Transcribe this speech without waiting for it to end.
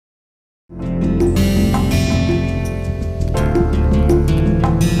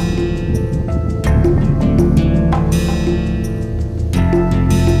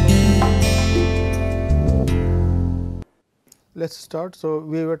let's start. So,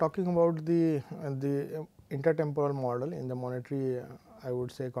 we were talking about the intertemporal model in the monetary I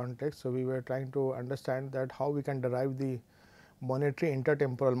would say context. So, we were trying to understand that how we can derive the monetary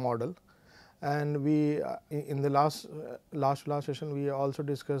intertemporal model, and we in the last session we also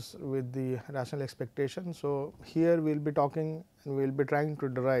discussed with the rational expectation. So, here we will be talking and we will be trying to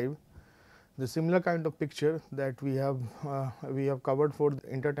derive the similar kind of picture that we have covered for the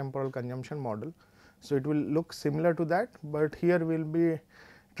intertemporal consumption model. So, it will look similar to that, but here we will be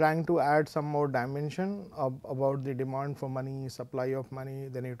trying to add some more dimension about the demand for money, supply of money,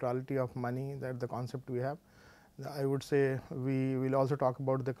 the neutrality of money, that the concept we have. I would say we will also talk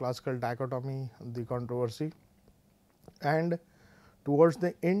about the classical dichotomy, the controversy, and towards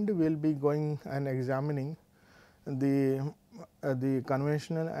the end we will be going and examining the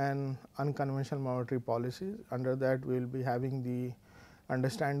conventional and unconventional monetary policies. Under that we will be having the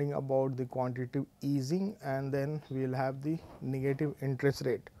understanding about the quantitative easing, and then we will have the negative interest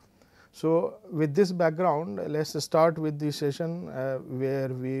rate. So, with this background, let us start with the session where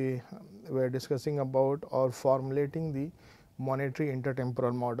we were discussing about or formulating the monetary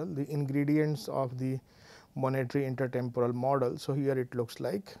intertemporal model, the ingredients of the monetary intertemporal model. So, here it looks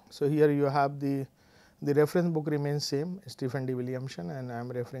like. So, here you have the reference book remains same, Stephen D. Williamson, and I am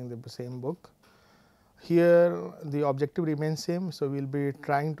referring the same book. Here the objective remains same. So, we will be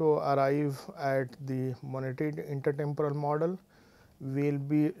trying to arrive at the monetary intertemporal model. We will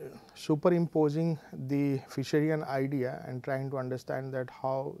be superimposing the Fisherian idea and trying to understand that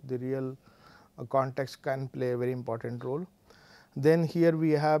how the real context can play a very important role. Then here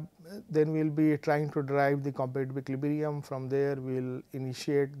we have, then we will be trying to derive the competitive equilibrium. From there we will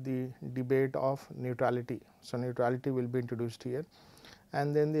initiate the debate of neutrality. So, neutrality will be introduced here,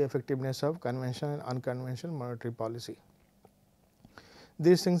 and then the effectiveness of conventional and unconventional monetary policy.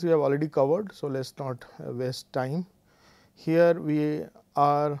 These things we have already covered. So, let us not waste time. Here we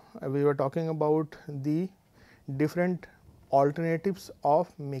were talking about the different alternatives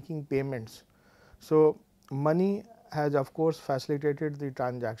of making payments. So, money has of course facilitated the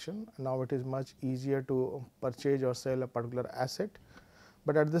transaction. Now, it is much easier to purchase or sell a particular asset,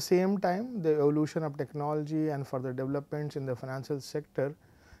 but at the same time the evolution of technology and further developments in the financial sector,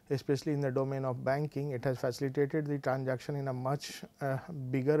 especially in the domain of banking, it has facilitated the transaction in a much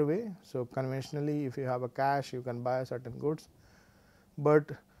bigger way. So, conventionally if you have a cash, you can buy certain goods, but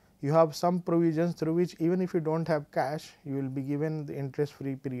you have some provisions through which even if you do not have cash, you will be given the interest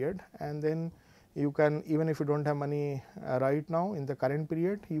free period, and then you can, even if you do not have money right now in the current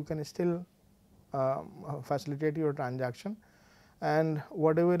period, you can still facilitate your transaction, and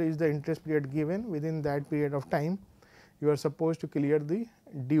whatever is the interest period given, within that period of time you are supposed to clear the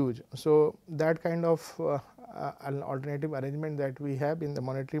dues. So, that kind of an alternative arrangement that we have in the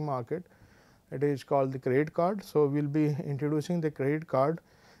monetary market, it is called the credit card. So, we will be introducing the credit card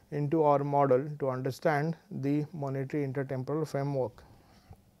into our model to understand the monetary intertemporal framework.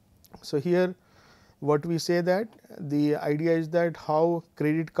 So, here what we say that the idea is that how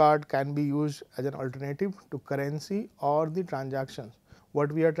credit card can be used as an alternative to currency or the transactions.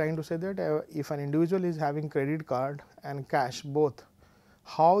 What we are trying to say that if an individual is having credit card and cash both,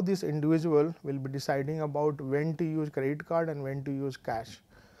 how this individual will be deciding about when to use credit card and when to use cash.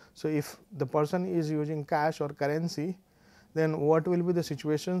 So, if the person is using cash or currency, then what will be the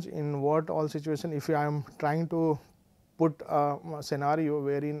situations, in what all situation, if I am trying to put a scenario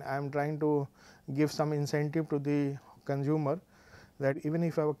wherein I am trying to give some incentive to the consumer, that even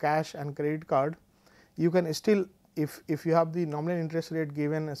if you have a cash and credit card, you can still, if you have the nominal interest rate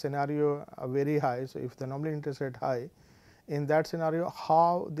given a scenario very high. So, if the nominal interest rate high, in that scenario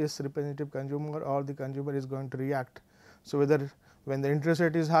how this representative consumer or the consumer is going to react. So, whether when the interest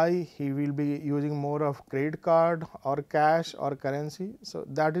rate is high, he will be using more of credit card or cash or currency. So,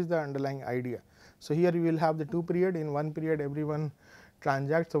 that is the underlying idea. So, here you will have the two period. In one period everyone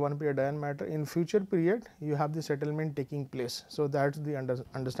transacts, so one period does not matter. In future period you have the settlement taking place. So, that is the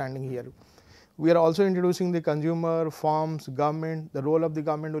understanding here. We are also introducing the consumer, firms, government. The role of the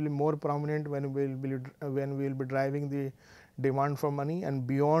government will be more prominent when we will be driving the demand for money, and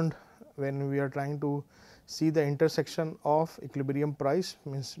beyond when we are trying to see the intersection of equilibrium price,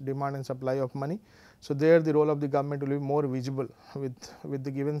 means demand and supply of money. So, there the role of the government will be more visible with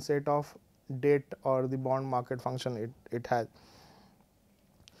the given set of debt or the bond market function it has.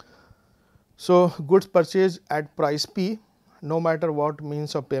 So, goods purchased at price P, no matter what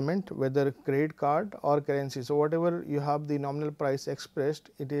means of payment, whether credit card or currency. So, whatever you have the nominal price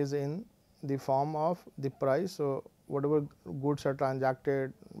expressed, it is in the form of the price. So, whatever goods are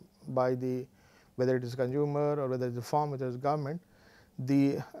transacted by the, whether it is consumer or whether it is firm, whether it is government,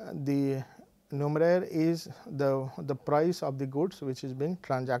 the numerator is the price of the goods which is being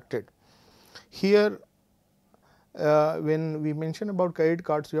transacted. Here when we mention about credit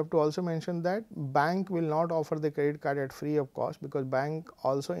cards, you have to also mention that bank will not offer the credit card at free of cost, because bank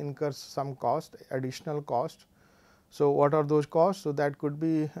also incurs some cost, additional cost. So, what are those costs? So, that could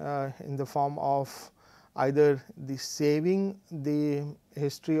be in the form of either the saving the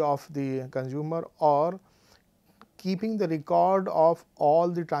history of the consumer, or keeping the record of all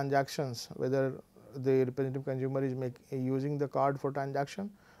the transactions, whether the representative consumer is using the card for transaction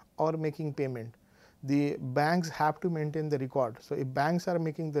or making payment. The banks have to maintain the record. So, if banks are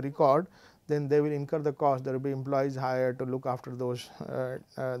making the record, then they will incur the cost. There will be employees hired to look after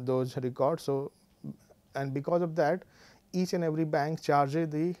those records. So, and because of that, each and every bank charges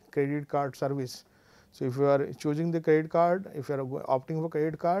the credit card service. So, if you are choosing the credit card, if you are opting for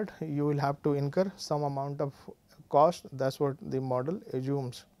credit card, you will have to incur some amount of cost. That is what the model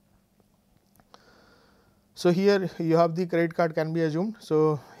assumes. So, here you have the credit card can be assumed.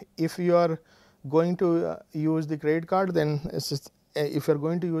 So, if you are going to use the credit card, then if you are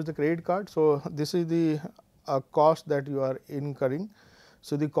going to use the credit card, so this is the cost that you are incurring.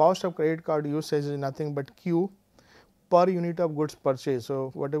 So, the cost of credit card usage is nothing but Q per unit of goods purchased.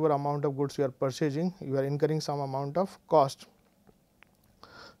 So, whatever amount of goods you are purchasing, you are incurring some amount of cost.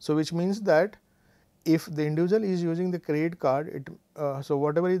 So, which means that if the individual is using the credit card, so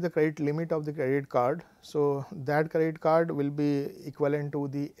whatever is the credit limit of the credit card, so that credit card will be equivalent to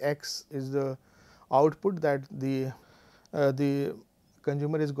the X is the output that the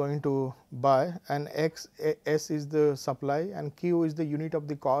consumer is going to buy, and S is the supply, and Q is the unit of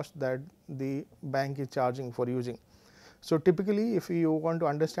the cost that the bank is charging for using. So, typically if you want to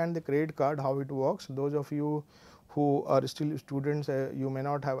understand the credit card, how it works, those of you who are still students, you may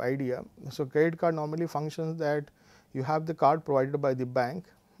not have idea. So, credit card normally functions that you have the card provided by the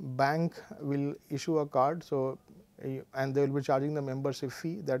bank will issue a card. So, and they will be charging the membership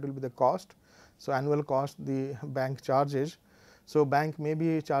fee, that will be the cost. So, annual cost the bank charges. So, bank may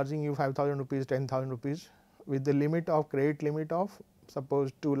be charging you 5,000 rupees, 10,000 rupees with the limit of credit limit of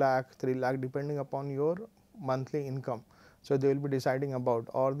suppose 2 lakh, 3 lakh, depending upon your monthly income. So, they will be deciding about,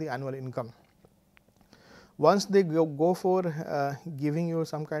 or the annual income. Once they go for giving you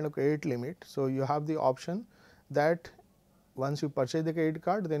some kind of credit limit, so you have the option that once you purchase the credit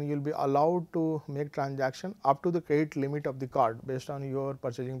card, then you will be allowed to make transaction up to the credit limit of the card based on your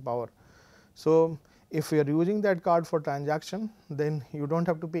purchasing power. So, if you are using that card for transaction, then you do not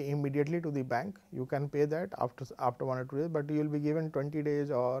have to pay immediately to the bank. You can pay that after 1 or 2 days, but you will be given 20 days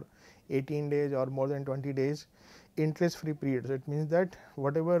or 18 days or more than 20 days interest free period. So, it means that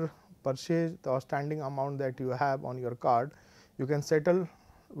whatever purchase the outstanding amount that you have on your card, you can settle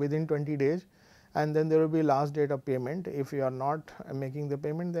within 20 days, and then there will be last date of payment. If you are not making the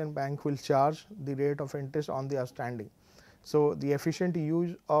payment, then bank will charge the rate of interest on the outstanding. So, the efficient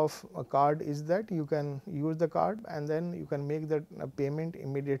use of a card is that you can use the card and then you can make the payment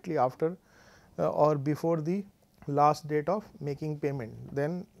immediately after or before the last date of making payment.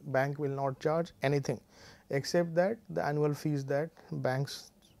 Then bank will not charge anything except that the annual fees that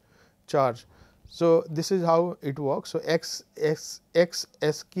banks charge. So, this is how it works. So,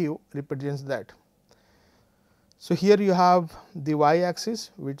 XSQ represents that. So, here you have the y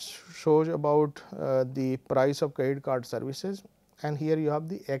axis which shows about the price of credit card services, and here you have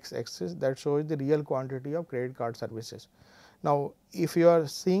the x axis that shows the real quantity of credit card services. Now, if you are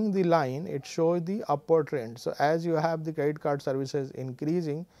seeing the line, it shows the upward trend. So, as you have the credit card services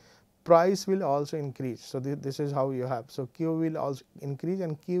increasing, price will also increase. So, this is how you have. So, Q will also increase,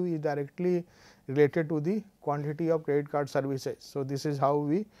 and Q is directly related to the quantity of credit card services. So, this is how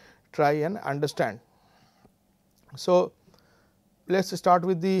we try and understand. So, let us start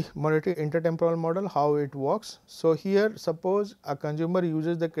with the monetary intertemporal model, how it works. So, here suppose a consumer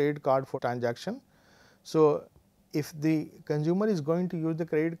uses the credit card for transaction. So, if the consumer is going to use the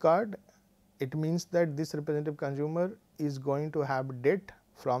credit card, it means that this representative consumer is going to have debt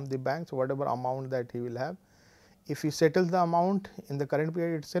from the bank, so whatever amount that he will have. If he settles the amount in the current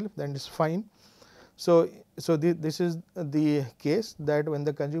period itself, then it is fine. So, this is the case that when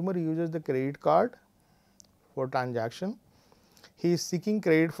the consumer uses the credit card for transaction, he is seeking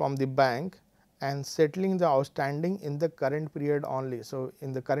credit from the bank and settling the outstanding in the current period only. So,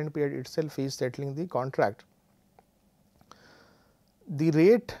 in the current period itself he is settling the contract. The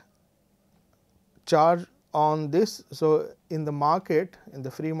rate charged on this, so in the market, in the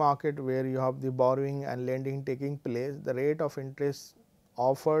free market where you have the borrowing and lending taking place, the rate of interest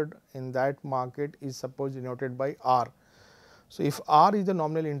offered in that market is suppose denoted by R. So, if R is the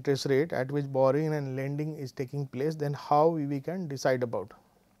nominal interest rate at which borrowing and lending is taking place, then how we can decide about.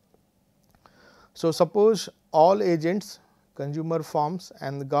 So, suppose all agents, consumer firms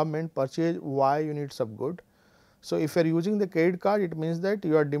and the government purchase y units of good. So, if you are using the credit card, it means that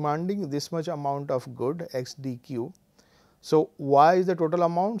you are demanding this much amount of good xdq. So, y is the total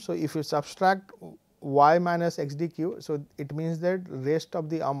amount. So, if you subtract y minus xdq, so it means that rest of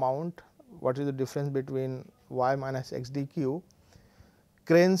the amount, what is the difference between y minus xdq,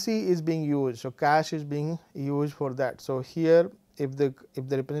 currency is being used. So, cash is being used for that. So, here if the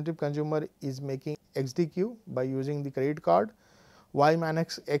representative consumer is making xdq by using the credit card, y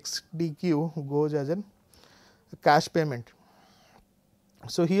minus xdq goes as a cash payment.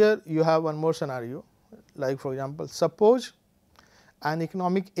 So, here you have one more scenario, like for example, suppose an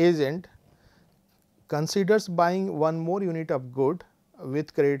economic agent considers buying one more unit of good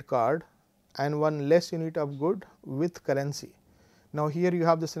with credit card and one less unit of good with currency. Now, here you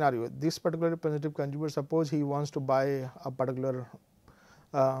have the scenario, this particular representative consumer, suppose he wants to buy a particular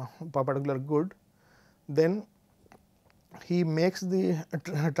good, then he makes the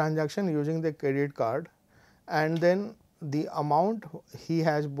transaction using the credit card, and then the amount, he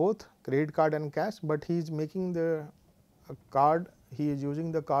has both credit card and cash, but he is making the card, he is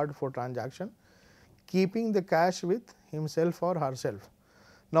using the card for transaction, keeping the cash with himself or herself.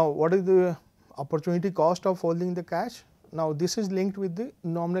 Now, what is the opportunity cost of holding the cash? Now, this is linked with the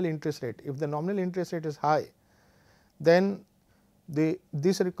nominal interest rate. If the nominal interest rate is high, then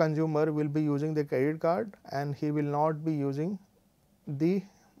this consumer will be using the credit card and he will not be using the,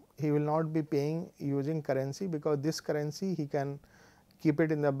 he will not be paying using currency, because this currency he can keep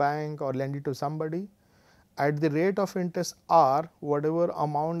it in the bank or lend it to somebody. At the rate of interest R, whatever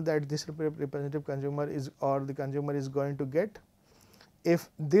amount that this representative consumer is or the consumer is going to get, if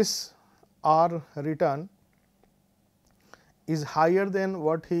this R return is higher than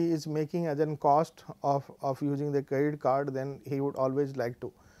what he is making as a cost of using the credit card, then he would always like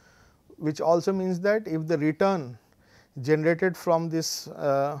to, which also means that if the return generated from this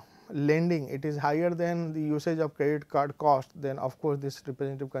lending, it is higher than the usage of credit card cost, then of course, this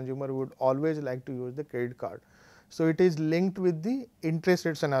representative consumer would always like to use the credit card. So, it is linked with the interest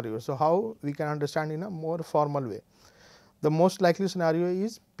rate scenario. So, how we can understand in a more formal way? The most likely scenario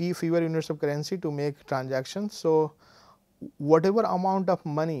is P fewer units of currency to make transactions. So, whatever amount of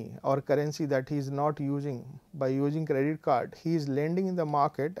money or currency that he is not using by using credit card, he is lending in the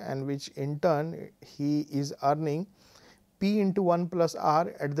market, and which in turn he is earning P into 1 plus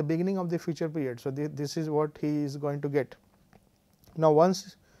R at the beginning of the future period. So, this is what he is going to get. Now,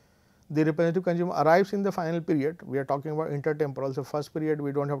 once the representative consumer arrives in the final period, we are talking about intertemporal. So, first period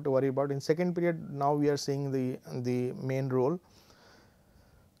we do not have to worry about. In second period, now we are seeing the main role.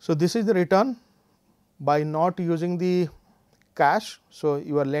 So, this is the return by not using the cash. So,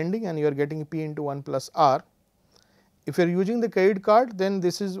 you are lending and you are getting P into 1 plus R. If you are using the credit card, then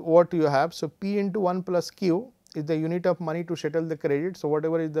this is what you have. So, P into 1 plus Q is the unit of money to settle the credit. So,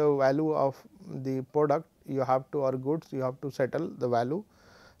 whatever is the value of the product you have to, or goods, you have to settle the value.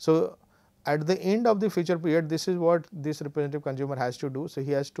 So, at the end of the future period, this is what this representative consumer has to do. So,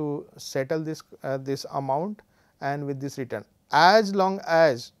 he has to settle this this amount and with this return. As long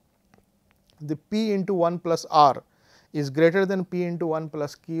as the P into 1 plus R is greater than P into 1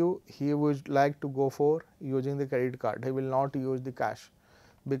 plus Q, he would like to go for using the credit card. He will not use the cash,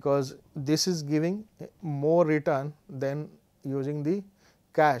 because this is giving more return than using the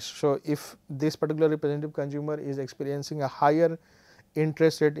cash. So, if this particular representative consumer is experiencing a higher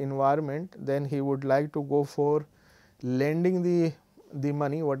interest rate environment, then he would like to go for lending the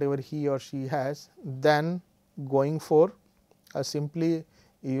money whatever he or she has, than going for simply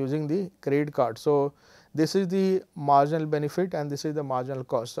using the credit card. So, this is the marginal benefit and this is the marginal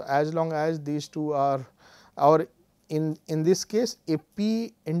cost. So, as long as these two are, or in this case, if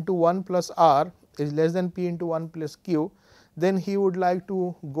P into 1 plus R is less than P into 1 plus Q, then he would like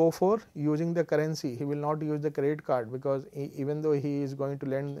to go for using the currency. He will not use the credit card, because even though he is going to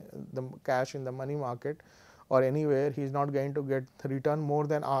lend the cash in the money market or anywhere, he is not going to get return more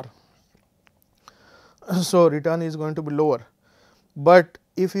than R. So, return is going to be lower. But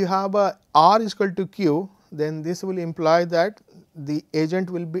if you have a R is equal to Q, then this will imply that the agent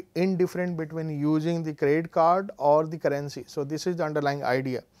will be indifferent between using the credit card or the currency. So, this is the underlying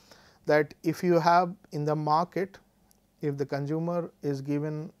idea, that if you have in the market, if the consumer is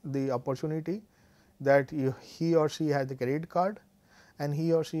given the opportunity that he or she has the credit card and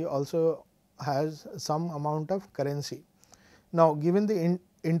he or she also has some amount of currency. Now, given the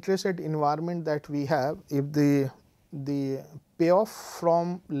interest rate environment that we have, if the payoff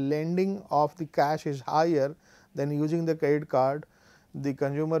from lending of the cash is higher than using the credit card, the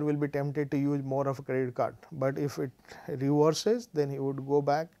consumer will be tempted to use more of a credit card, but if it reverses, then he would go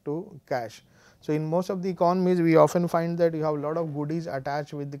back to cash. So, in most of the economies we often find that you have a lot of goodies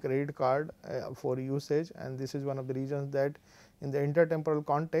attached with the credit card for usage, and this is one of the reasons that in the intertemporal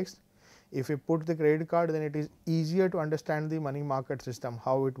context, if you put the credit card, then it is easier to understand the money market system,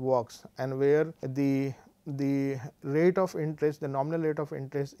 how it works, and where the rate of interest, the nominal rate of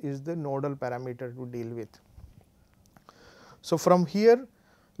interest is the nodal parameter to deal with. So, from here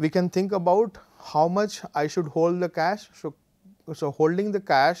we can think about how much I should hold the cash. So, holding the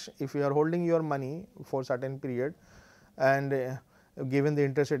cash, if you are holding your money for certain period and given the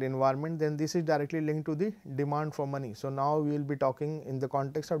interest rate environment, then this is directly linked to the demand for money. So, now we will be talking in the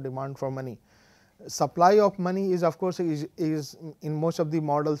context of demand for money. Supply of money is of course is in most of the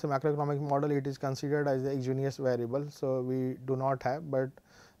models, the macroeconomic model, it is considered as the exogenous variable. So, we do not have, but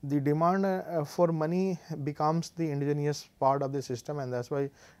the demand for money becomes the endogenous part of the system, and that is why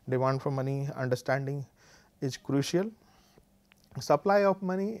demand for money understanding is crucial. Supply of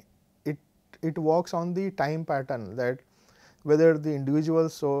money, it works on the time pattern, that whether the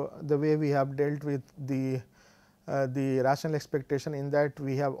individuals. So, the way we have dealt with the rational expectation, in that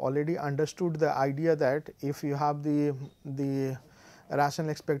we have already understood the idea that if you have the rational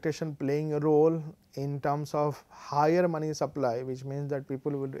expectation playing a role in terms of higher money supply, which means that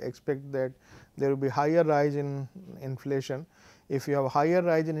people will expect that there will be higher rise in inflation. If you have higher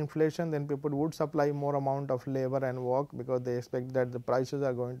rise in inflation, then people would supply more amount of labor and work, because they expect that the prices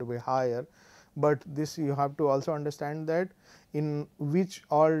are going to be higher. But this you have to also understand that in which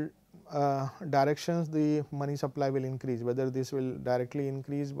all directions the money supply will increase, whether this will directly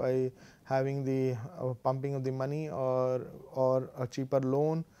increase by having the pumping of the money or a cheaper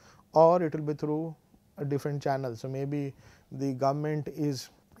loan, or it will be through a different channel. So, maybe the government is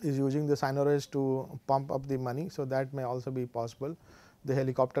using the seigniorage to pump up the money. So, that may also be possible, the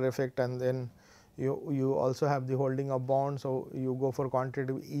helicopter effect, and then you also have the holding of bonds. So, you go for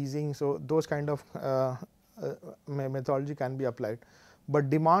quantitative easing. So, those kind of methodology can be applied, but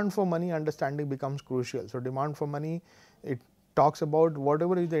demand for money understanding becomes crucial. So, demand for money, it talks about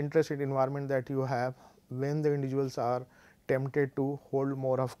whatever is the interest rate environment that you have when the individuals are tempted to hold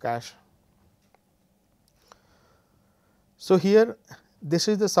more of cash. So, here this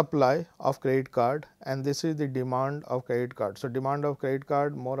is the supply of credit card and this is the demand of credit card. So, demand of credit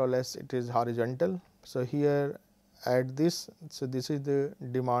card more or less it is horizontal. So, here at this, so this is the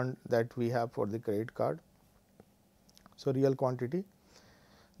demand that we have for the credit card. So, real quantity,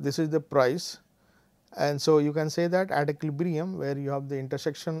 this is the price, and so you can say that at equilibrium, where you have the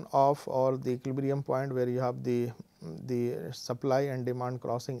intersection of, or the equilibrium point where you have the supply and demand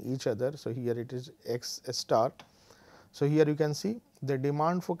crossing each other. So, here it is x star. So, here you can see the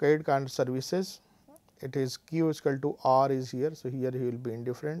demand for credit card services, it is Q is equal to R is here. So, here he will be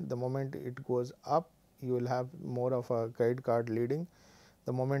indifferent. The moment it goes up, you will have more of a credit card leading.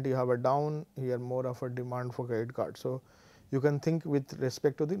 The moment you have a down, here more of a demand for credit card. So, you can think with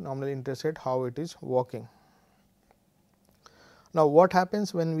respect to the nominal interest rate how it is working. Now, what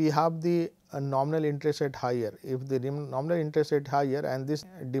happens when we have the nominal interest rate higher? If the nominal interest rate higher and this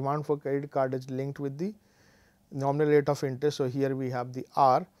demand for credit card is linked with the nominal rate of interest. So, here we have the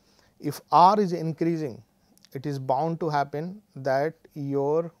R. If R is increasing, it is bound to happen that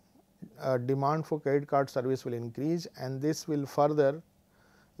your demand for credit card service will increase, and this will further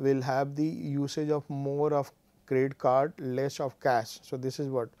will have the usage of more of credit card, less of cash. So, this is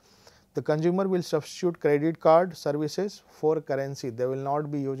what the consumer will substitute credit card services for currency, they will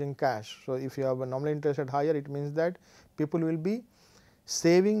not be using cash. So, if you have a nominal interest rate higher, it means that people will be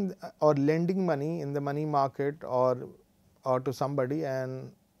saving or lending money in the money market or to somebody,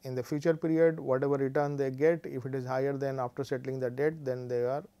 and in the future period whatever return they get, if it is higher than after settling the debt, then they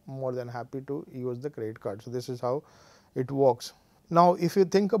are more than happy to use the credit card. So, this is how it works. Now, if you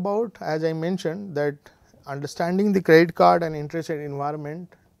think about, as I mentioned, that understanding the credit card and interest rate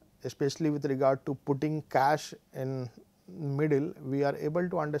environment, especially with regard to putting cash in middle, we are able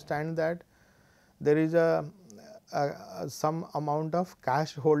to understand that there is some amount of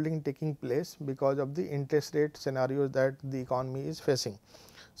cash holding taking place because of the interest rate scenarios that the economy is facing.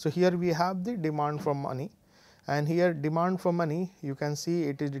 So, here we have the demand for money, and here demand for money you can see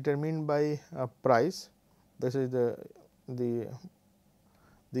it is determined by price. This is the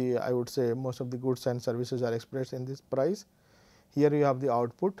I would say most of the goods and services are expressed in this price. Here you have the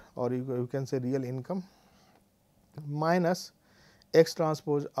output, or you can say real income, minus x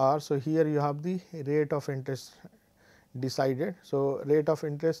transpose r. So, here you have the rate of interest decided. So, rate of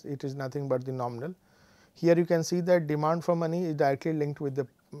interest it is nothing but the nominal. Here you can see that demand for money is directly linked with the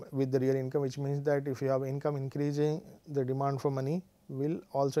real income, which means that if you have income increasing, the demand for money will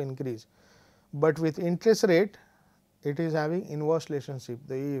also increase. But with interest rate, it is having inverse relationship.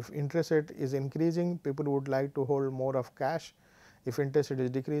 If interest rate is increasing, people would like to hold more of cash. If interest rate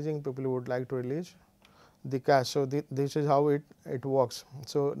is decreasing, people would like to release the cash. So, this is how it works.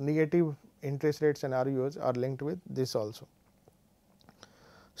 So, negative interest rate scenarios are linked with this also.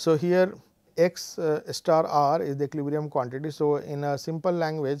 So, here x star r is the equilibrium quantity. So, in a simple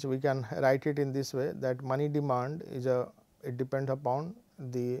language we can write it in this way, that money demand is it depends upon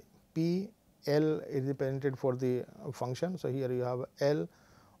the P L is represented for the function. So, here you have L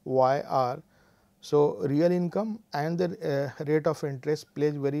y r. So, real income and the rate of interest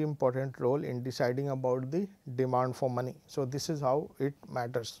plays very important role in deciding about the demand for money. So, this is how it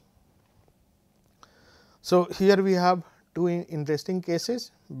matters. So, here we have two interesting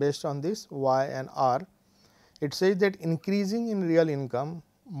cases based on this y and r. It says that increasing in real income,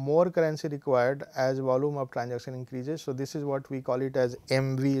 more currency required as volume of transaction increases. So, this is what we call it as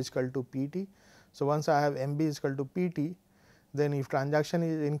MV is equal to PT. So, once I have MV is equal to PT, then if transaction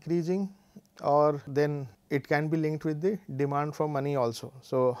is increasing, or then it can be linked with the demand for money also.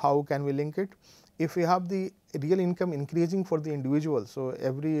 So, how can we link it? If we have the real income increasing for the individual, so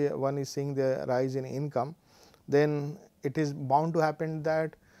everyone is seeing the rise in income, then it is bound to happen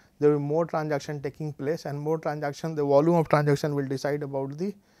that there will be more transaction taking place, and more transaction, the volume of transaction will decide about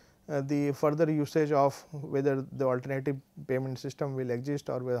the further usage of whether the alternative payment system will exist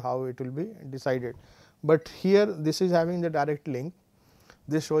or how it will be decided. But here this is having the direct link.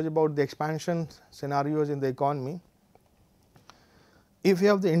 This shows about the expansion scenarios in the economy. If you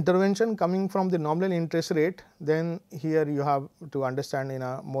have the intervention coming from the nominal interest rate, then here you have to understand in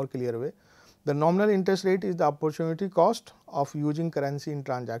a more clear way. The nominal interest rate is the opportunity cost of using currency in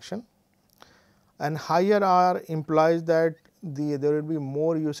transaction, and higher R implies that there will be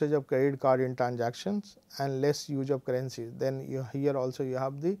more usage of credit card in transactions and less use of currency. Then here also you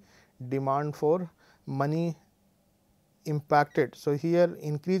have the demand for money impacted. So, here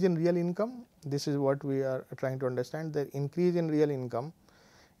increase in real income, this is what we are trying to understand, the increase in real income,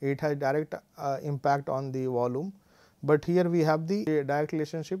 it has direct impact on the volume, but here we have the direct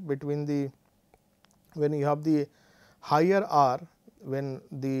relationship between the, when you have the higher R, when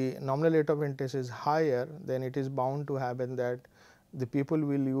the nominal rate of interest is higher, then it is bound to happen that the people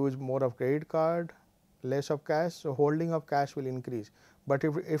will use more of credit card, less of cash. So, holding of cash will increase, but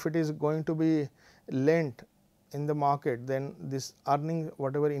if it is going to be lent in the market, then this earning,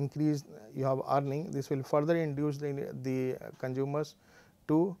 whatever increase you have earning, this will further induce the consumers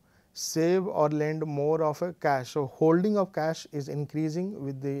to save or lend more of a cash. So, holding of cash is increasing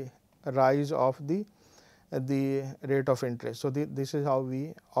with the rise of the rate of interest. So, this is how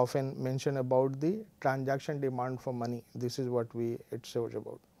we often mention about the transaction demand for money. This is what it shows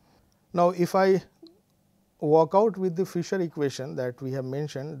about. Now, if I work out with the Fisher equation that we have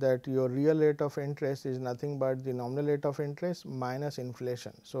mentioned, that your real rate of interest is nothing but the nominal rate of interest minus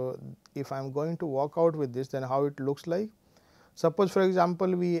inflation. So, if I am going to work out with this, then how it looks like? Suppose for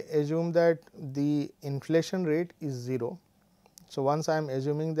example, we assume that the inflation rate is 0. So, once I am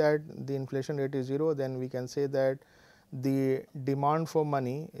assuming that the inflation rate is 0, then we can say that the demand for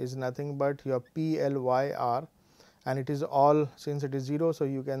money is nothing but your PLYR, and it is all, since it is 0. So,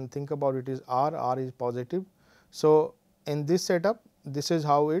 you can think about it is R is positive. So, in this setup, this is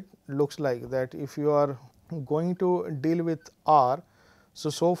how it looks like, that if you are going to deal with R.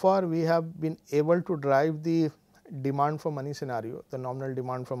 So far we have been able to drive the demand for money scenario, the nominal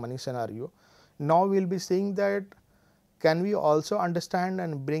demand for money scenario. Now, we will be seeing that can we also understand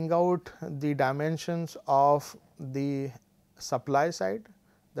and bring out the dimensions of the supply side,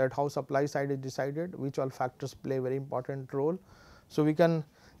 that how supply side is decided, which all factors play very important role. So, we can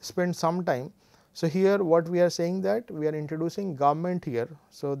spend some time. So, here what we are saying, that we are introducing government here.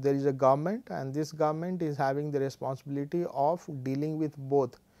 So, there is a government, and this government is having the responsibility of dealing with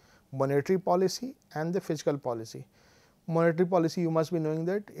both monetary policy and the fiscal policy. Monetary policy, you must be knowing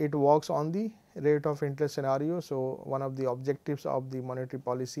that it works on the rate of interest scenario. So, one of the objectives of the monetary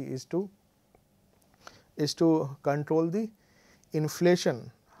policy is to control the inflation,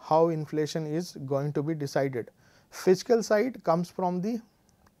 how inflation is going to be decided. Fiscal side comes from the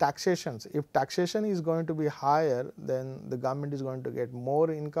taxations. If taxation is going to be higher, then the government is going to get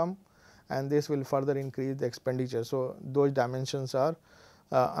more income, and this will further increase the expenditure. So, those dimensions are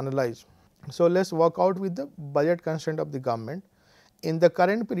analyzed. So, let us work out with the budget constraint of the government. In the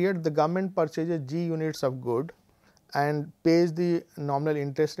current period, the government purchases G units of good and pays the nominal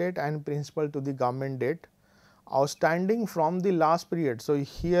interest rate and principal to the government debt outstanding from the last period. So,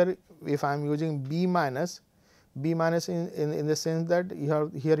 here if I am using B minus in the sense that you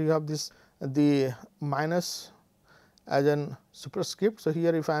have, here you have this, the minus as an superscript. So,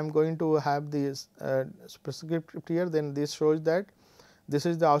 here if I am going to have this superscript here, then this shows that this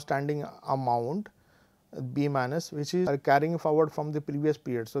is the outstanding amount B minus, which is carrying forward from the previous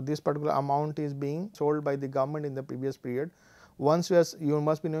period. So, this particular amount is being sold by the government in the previous period. Once you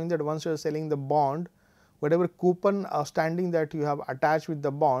must be knowing that once you are selling the bond, whatever coupon outstanding that you have attached with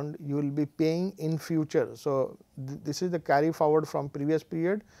the bond, you will be paying in future. So, this is the carry forward from previous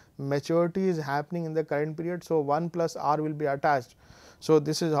period, maturity is happening in the current period. So, 1 plus R will be attached. So,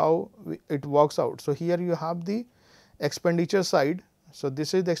 this is how it works out. So, here you have the expenditure side. So,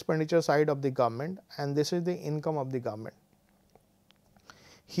 this is the expenditure side of the government and this is the income of the government.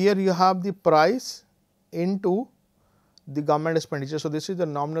 Here you have the price into the government expenditure. So, this is the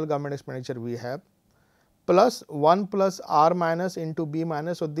nominal government expenditure we have, plus 1 plus R minus into B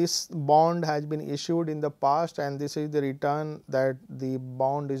minus. So, this bond has been issued in the past and this is the return that the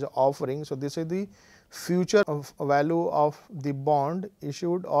bond is offering. So, this is the future value of the bond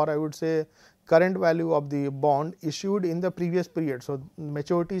issued, or I would say current value of the bond issued in the previous period. So,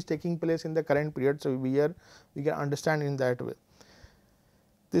 maturity is taking place in the current period. So, we can understand in that way.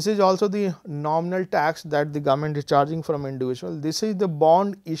 This is also the nominal tax that the government is charging from individual. This is the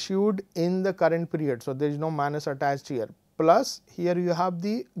bond issued in the current period. So, there is no minus attached here. Plus here you have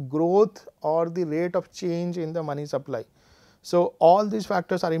the growth or the rate of change in the money supply. So, all these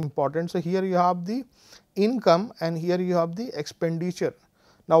factors are important. So, here you have the income and here you have the expenditure.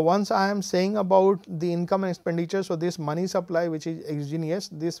 Now, once I am saying about the income and expenditure, so this money supply which is exogenous,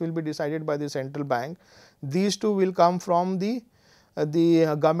 this will be decided by the central bank. These two will come from the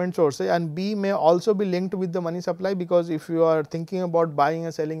government sources, and B may also be linked with the money supply, because if you are thinking about buying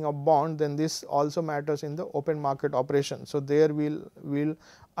and selling a bond, then this also matters in the open market operation. So, there will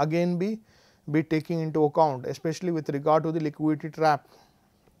again be taking into account, especially with regard to the liquidity trap.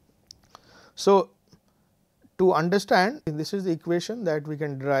 So, to understand, this is the equation that we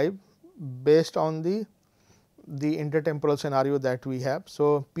can derive based on the intertemporal scenario that we have.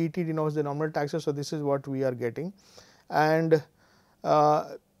 So, PT denotes the nominal taxes. So, this is what we are getting, and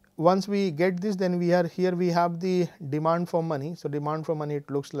once we get this, then we have the demand for money. So, demand for money, it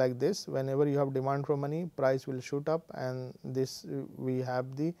looks like this. Whenever you have demand for money, price will shoot up, and this we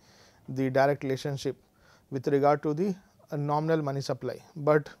have the direct relationship with regard to the nominal money supply.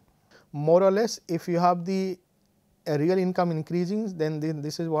 But more or less, if you have the real income increasing, then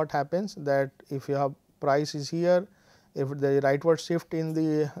this is what happens, that if you have price is here, if the rightward shift in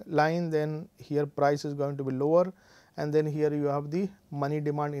the line, then here price is going to be lower, and then here you have the money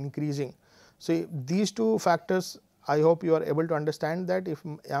demand increasing. So, these two factors, I hope you are able to understand that if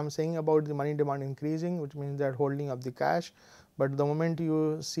I am saying about the money demand increasing, which means that holding of the cash, but the moment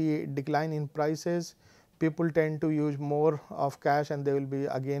you see decline in prices, people tend to use more of cash and they will be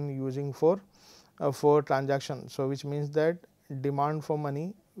again using for transaction. So, which means that demand for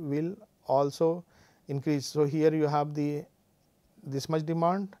money will also increase. So, here you have this much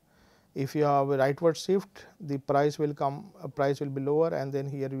demand. If you have a rightward shift, the price will be lower, and then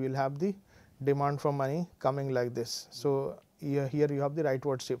here you will have the demand for money coming like this. So, here you have the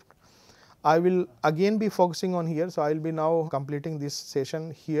rightward shift. I will again be focusing on here. So, I will be now completing this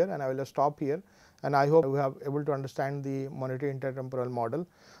session here, and I will stop here, and I hope we have able to understand the monetary intertemporal model.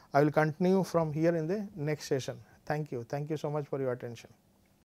 I will continue from here in the next session. Thank you so much for your attention.